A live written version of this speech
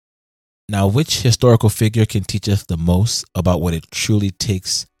Now, which historical figure can teach us the most about what it truly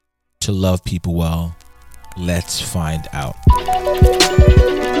takes to love people well? Let's find out.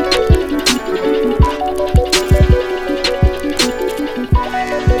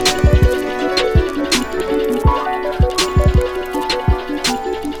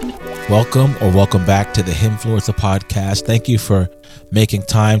 Welcome back to the HimFluencer podcast. Thank you for making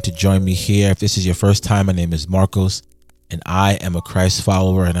time to join me here. If this is your first time, my name is Marcos, and I am a Christ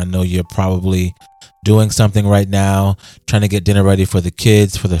follower, and I know you're probably doing something right now, trying to get dinner ready for the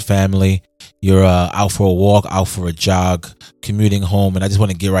kids, for the family. You're out for a walk, out for a jog, commuting home, and I just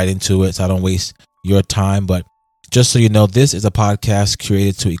want to get right into it so I don't waste your time. But just so you know, this is a podcast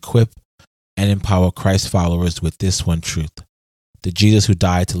created to equip and empower Christ followers with this one truth. The Jesus who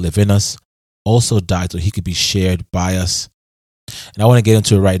died to live in us also died so he could be shared by us. And I want to get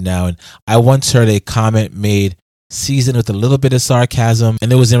into it right now. And I once heard a comment made seasoned with a little bit of sarcasm,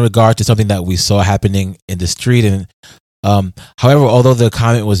 and it was in regard to something that we saw happening in the street. And however, although the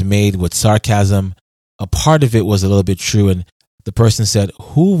comment was made with sarcasm, a part of it was a little bit true. And the person said,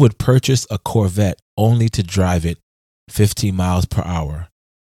 "Who would purchase a Corvette only to drive it 15 miles per hour?"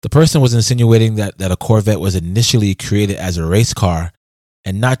 The person was insinuating that a Corvette was initially created as a race car,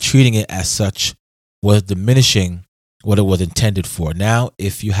 and not treating it as such was diminishing what it was intended for. Now,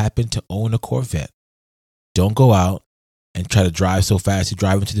 if you happen to own a Corvette, don't go out and try to drive so fast you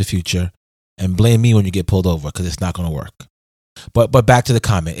drive into the future and blame me when you get pulled over, because it's not going to work. But back to the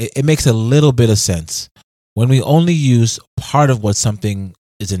comment. It makes a little bit of sense. When we only use part of what something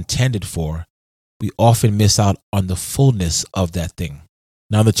is intended for, we often miss out on the fullness of that thing.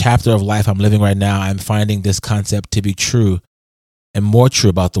 Now, the chapter of life I'm living right now, I'm finding this concept to be true and more true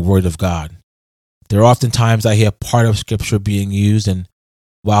about the Word of God. There are often times I hear part of Scripture being used, and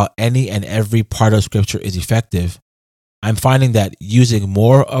while any and every part of Scripture is effective, I'm finding that using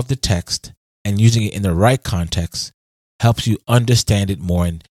more of the text and using it in the right context helps you understand it more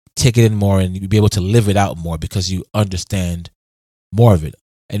and take it in more, and you'll be able to live it out more because you understand more of it.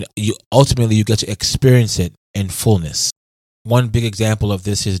 And you get to experience it in fullness. One big example of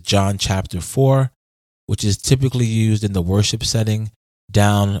this is John chapter 4, which is typically used in the worship setting,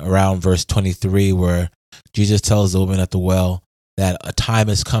 down around verse 23, where Jesus tells the woman at the well that a time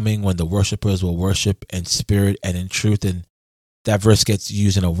is coming when the worshipers will worship in spirit and in truth. And that verse gets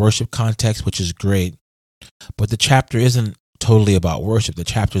used in a worship context, which is great. But the chapter isn't totally about worship. The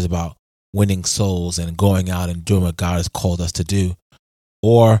chapter is about winning souls and going out and doing what God has called us to do.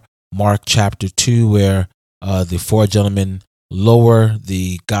 Or Mark chapter 2, where the four gentlemen lower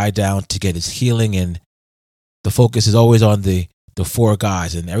the guy down to get his healing, and the focus is always on the four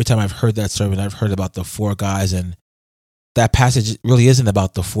guys. And every time I've heard that sermon, I've heard about the four guys, and that passage really isn't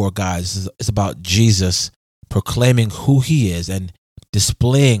about the four guys. It's about Jesus proclaiming who he is and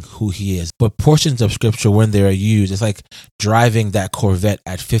displaying who he is. But portions of Scripture, when they are used, it's like driving that Corvette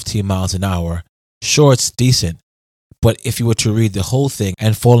at 15 miles an hour. Sure, it's decent, but if you were to read the whole thing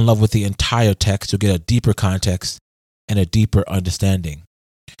and fall in love with the entire text, you'll get a deeper context and a deeper understanding.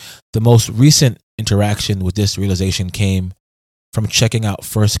 The most recent interaction with this realization came from checking out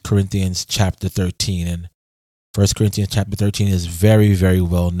 1 Corinthians chapter 13. And 1 Corinthians chapter 13 is very, very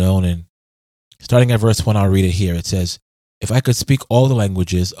well known. And starting at verse 1, I'll read it here. It says, "If I could speak all the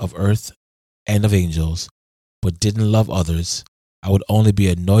languages of earth and of angels, but didn't love others, I would only be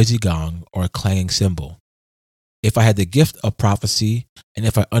a noisy gong or a clanging cymbal. If I had the gift of prophecy, and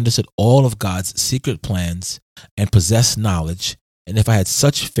if I understood all of God's secret plans and possessed knowledge, and if I had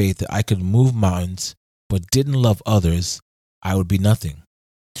such faith that I could move mountains, but didn't love others, I would be nothing.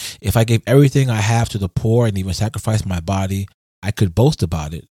 If I gave everything I have to the poor and even sacrificed my body, I could boast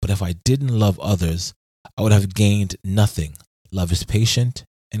about it. But if I didn't love others, I would have gained nothing. Love is patient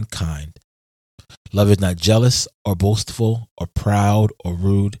and kind. Love is not jealous or boastful or proud or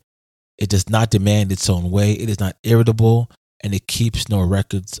rude. It does not demand its own way. It is not irritable, and it keeps no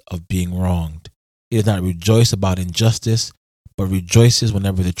records of being wronged. It does not rejoice about injustice, but rejoices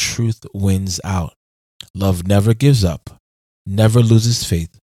whenever the truth wins out. Love never gives up, never loses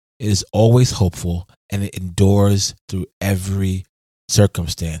faith. It is always hopeful, and it endures through every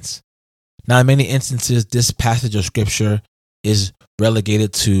circumstance." Now, in many instances, this passage of Scripture is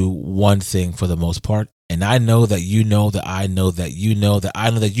relegated to one thing for the most part. And I know that you know that I know that you know that I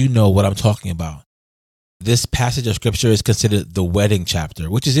know that you know what I'm talking about. This passage of Scripture is considered the wedding chapter,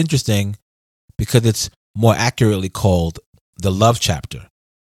 which is interesting because it's more accurately called the love chapter.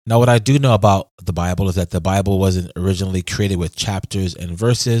 Now, what I do know about the Bible is that the Bible wasn't originally created with chapters and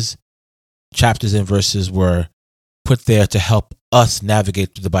verses. Chapters and verses were put there to help us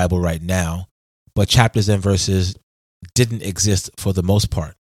navigate through the Bible right now, but chapters and verses didn't exist for the most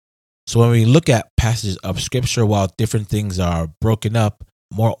part. So when we look at passages of scripture, while different things are broken up,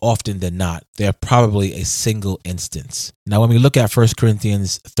 more often than not, they're probably a single instance. Now, when we look at 1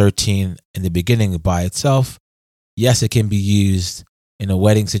 Corinthians 13 in the beginning by itself, yes, it can be used in a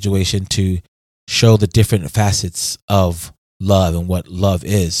wedding situation to show the different facets of love and what love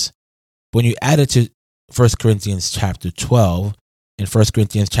is. When you add it to 1 Corinthians chapter 12, in 1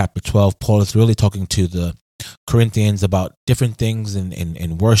 Corinthians chapter 12, Paul is really talking to the Corinthians about different things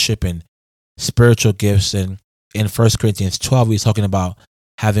in worship and spiritual gifts. And in 1 Corinthians 12, he's talking about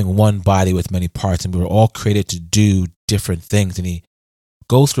having one body with many parts, and we were all created to do different things. And he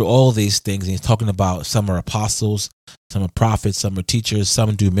goes through all these things, and he's talking about some are apostles, some are prophets, some are teachers,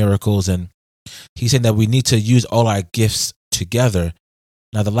 some do miracles. And he's saying that we need to use all our gifts together.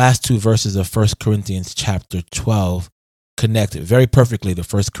 Now, the last two verses of 1 Corinthians chapter 12 connect very perfectly to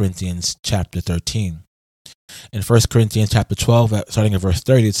 1 Corinthians chapter 13. In 1 Corinthians chapter 12, starting at verse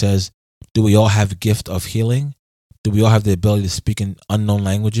 30, it says, do we all have a gift of healing? Do we all have the ability to speak in unknown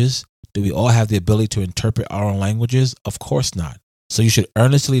languages? Do we all have the ability to interpret our own languages? Of course not. So you should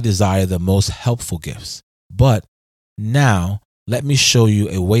earnestly desire the most helpful gifts. But now, let me show you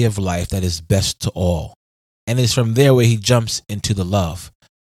a way of life that is best to all. And it's from there where he jumps into the love.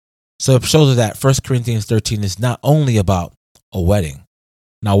 So it shows that 1 Corinthians 13 is not only about a wedding.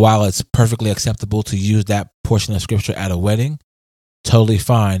 Now, while it's perfectly acceptable to use that portion of scripture at a wedding, totally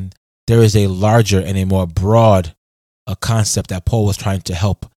fine, there is a larger and a more broad concept that Paul was trying to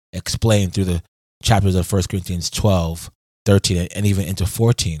help explain through the chapters of 1 Corinthians 12, 13, and even into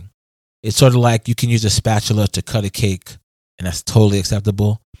 14. It's sort of like you can use a spatula to cut a cake, and that's totally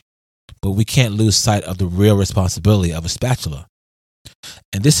acceptable, but we can't lose sight of the real responsibility of a spatula.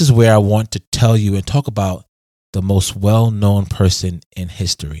 And this is where I want to tell you and talk about the most well-known person in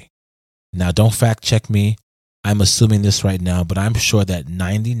history. Now, don't fact check me. I'm assuming this right now, but I'm sure that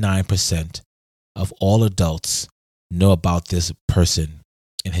 99% of all adults know about this person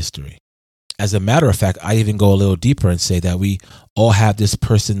in history. As a matter of fact, I even go a little deeper and say that we all have this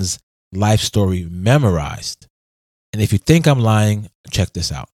person's life story memorized. And if you think I'm lying, check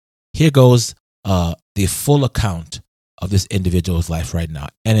this out. Here goes the full account of this individual's life right now.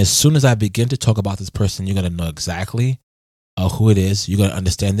 And as soon as I begin to talk about this person, you're going to know exactly who it is. You're going to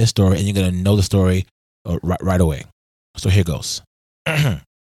understand their story, and you're going to know the story right away. So here goes.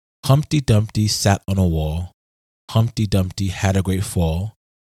 Humpty Dumpty sat on a wall. Humpty Dumpty had a great fall.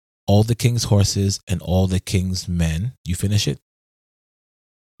 All the king's horses and all the king's men. You finish it?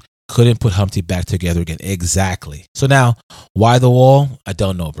 Couldn't put Humpty back together again. Exactly. So now, why the wall? I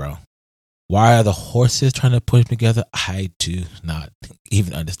don't know, bro. Why are the horses trying to put him together? I do not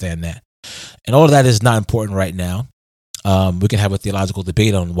even understand that. And all of that is not important right now. We can have a theological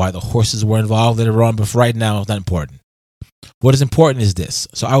debate on why the horses were involved later on, but for right now, it's not important. What is important is this.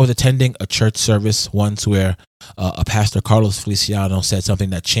 So I was attending a church service once where a pastor, Carlos Feliciano, said something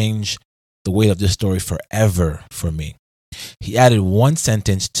that changed the weight of this story forever for me. He added one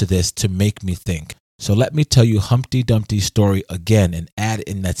sentence to this to make me think. So let me tell you Humpty Dumpty's story again and add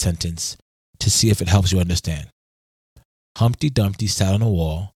in that sentence to see if it helps you understand. Humpty Dumpty sat on a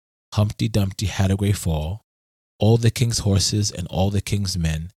wall. Humpty Dumpty had a great fall. All the king's horses and all the king's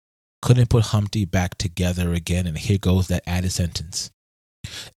men couldn't put Humpty back together again. And here goes that added sentence.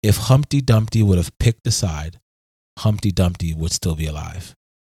 If Humpty Dumpty would have picked a side, Humpty Dumpty would still be alive.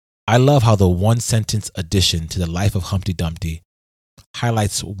 I love how the one sentence addition to the life of Humpty Dumpty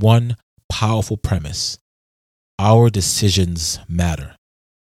highlights one powerful premise. Our decisions matter.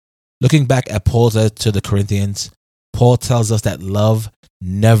 Looking back at Paul's letter to the Corinthians, Paul tells us that love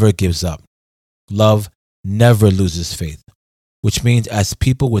never gives up. Love never loses faith, which means as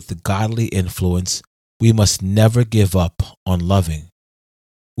people with the godly influence, we must never give up on loving.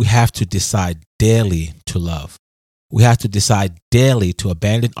 We have to decide daily to love. We have to decide daily to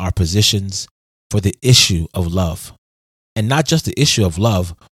abandon our positions for the issue of love. And not just the issue of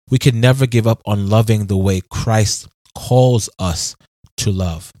love, we can never give up on loving the way Christ calls us to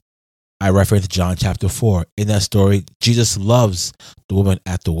love. I reference John chapter 4. In that story, Jesus loves the woman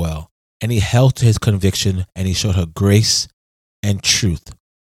at the well, and he held to his conviction, and he showed her grace and truth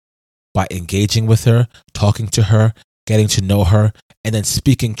by engaging with her, talking to her, getting to know her, and then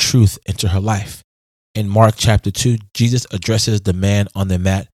speaking truth into her life. In Mark chapter 2, Jesus addresses the man on the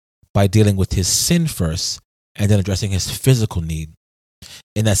mat by dealing with his sin first and then addressing his physical need.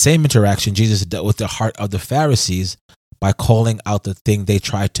 In that same interaction, Jesus dealt with the heart of the Pharisees by calling out the thing they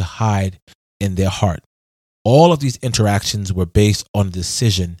tried to hide in their heart. All of these interactions were based on a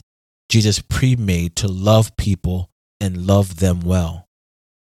decision Jesus pre-made to love people and love them well.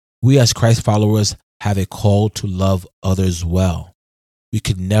 We as Christ followers have a call to love others well. we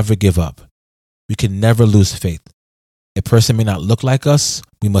could never give up. We can never lose faith. A person may not look like us,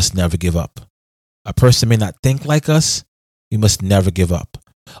 we must never give up. A person may not think like us, we must never give up.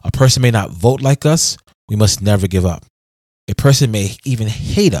 A person may not vote like us, we must never give up. A person may even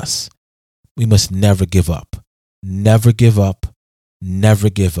hate us, we must never give up. Never give up. Never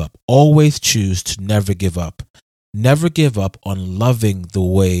give up. Always choose to never give up. Never give up on loving the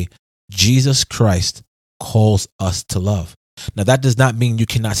way Jesus Christ calls us to love. Now, that does not mean you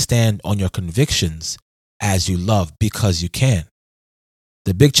cannot stand on your convictions as you love, because you can.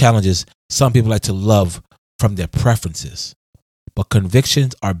 The big challenge is some people like to love from their preferences, but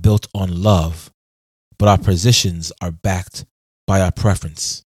convictions are built on love, but our positions are backed by our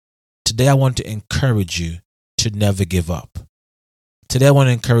preference. Today, I want to encourage you to never give up. Today, I want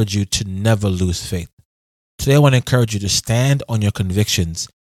to encourage you to never lose faith. Today, I want to encourage you to stand on your convictions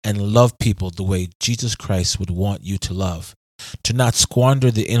and love people the way Jesus Christ would want you to love. To not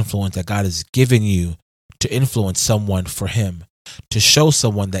squander the influence that God has given you to influence someone for Him. To show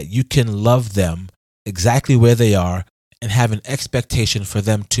someone that you can love them exactly where they are and have an expectation for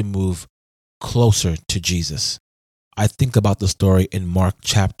them to move closer to Jesus. I think about the story in Mark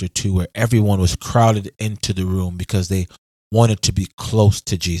chapter 2 where everyone was crowded into the room because they wanted to be close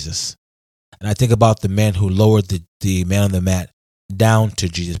to Jesus. And I think about the man who lowered the man on the mat down to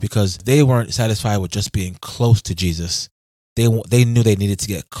Jesus because they weren't satisfied with just being close to Jesus. They knew they needed to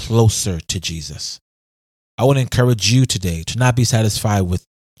get closer to Jesus. I want to encourage you today to not be satisfied with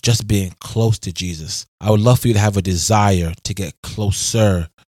just being close to Jesus. I would love for you to have a desire to get closer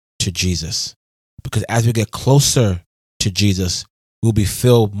to Jesus. Because as we get closer to Jesus, we'll be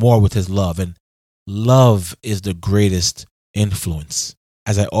filled more with His love. And love is the greatest influence.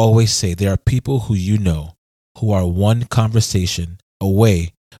 As I always say, there are people who you know who are one conversation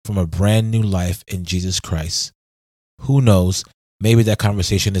away from a brand new life in Jesus Christ. Who knows, maybe that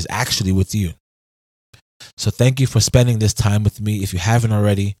conversation is actually with you. So thank you for spending this time with me. If you haven't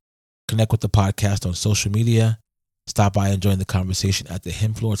already, connect with the podcast on social media. Stop by and join the conversation at the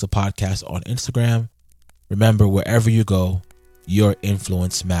HimFluencer podcast on Instagram. Remember, wherever you go, your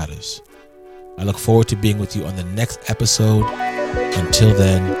influence matters. I look forward to being with you on the next episode. Until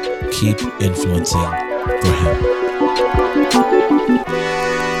then, keep influencing for Him.